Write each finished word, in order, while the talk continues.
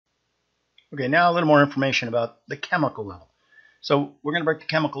Okay, now a little more information about the chemical level. So we're going to break the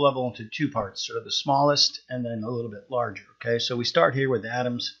chemical level into two parts, sort of the smallest and then a little bit larger. Okay, so we start here with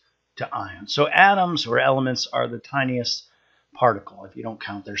atoms to ions. So atoms or elements are the tiniest particle, if you don't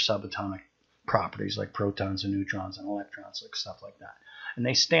count their subatomic properties like protons and neutrons and electrons, like stuff like that. And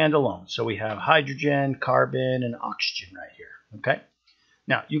they stand alone. So we have hydrogen, carbon, and oxygen right here. Okay.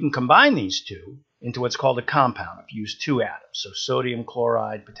 Now you can combine these two into what's called a compound if you use two atoms. So sodium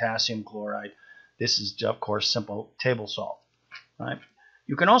chloride, potassium chloride. This is, of course, simple table salt. Right?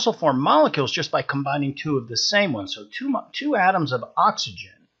 You can also form molecules just by combining two of the same one. So two atoms of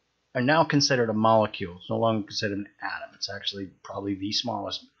oxygen are now considered a molecule. It's no longer considered an atom. It's actually probably the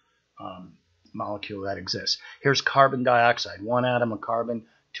smallest molecule that exists. Here's carbon dioxide. One atom of carbon,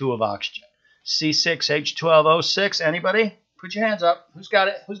 two of oxygen. C6H12O6. Anybody? Put your hands up. Who's got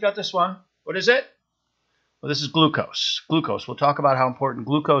it? Who's got this one? What is it? Well, this is glucose. Glucose. We'll talk about how important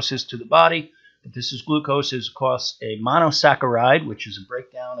glucose is to the body. But this is glucose is, of course, a monosaccharide, which is a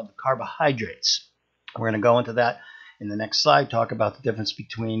breakdown of the carbohydrates. We're going to go into that in the next slide, talk about the difference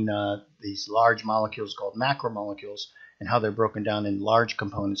between these large molecules called macromolecules and how they're broken down in large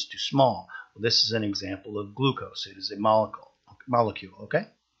components to small. Well, this is an example of glucose. It is a molecule, okay?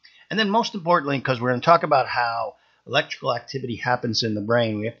 And then most importantly, because we're going to talk about how electrical activity happens in the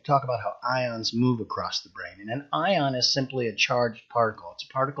brain, we have to talk about how ions move across the brain. And an ion is simply a charged particle. It's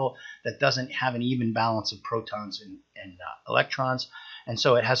a particle that doesn't have an even balance of protons and electrons, and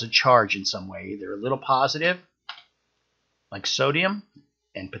so it has a charge in some way, either a little positive, like sodium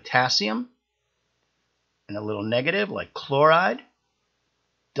and potassium, and a little negative, like chloride,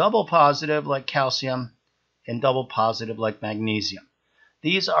 double positive, like calcium, and double positive, like magnesium.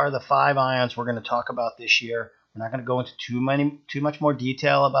 These are the 5 ions we're going to talk about this year. We're not going to go into too much more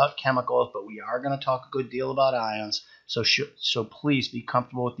detail about chemicals, but we are going to talk a good deal about ions. So please be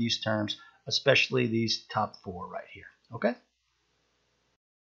comfortable with these terms, especially these top 4 right here. Okay?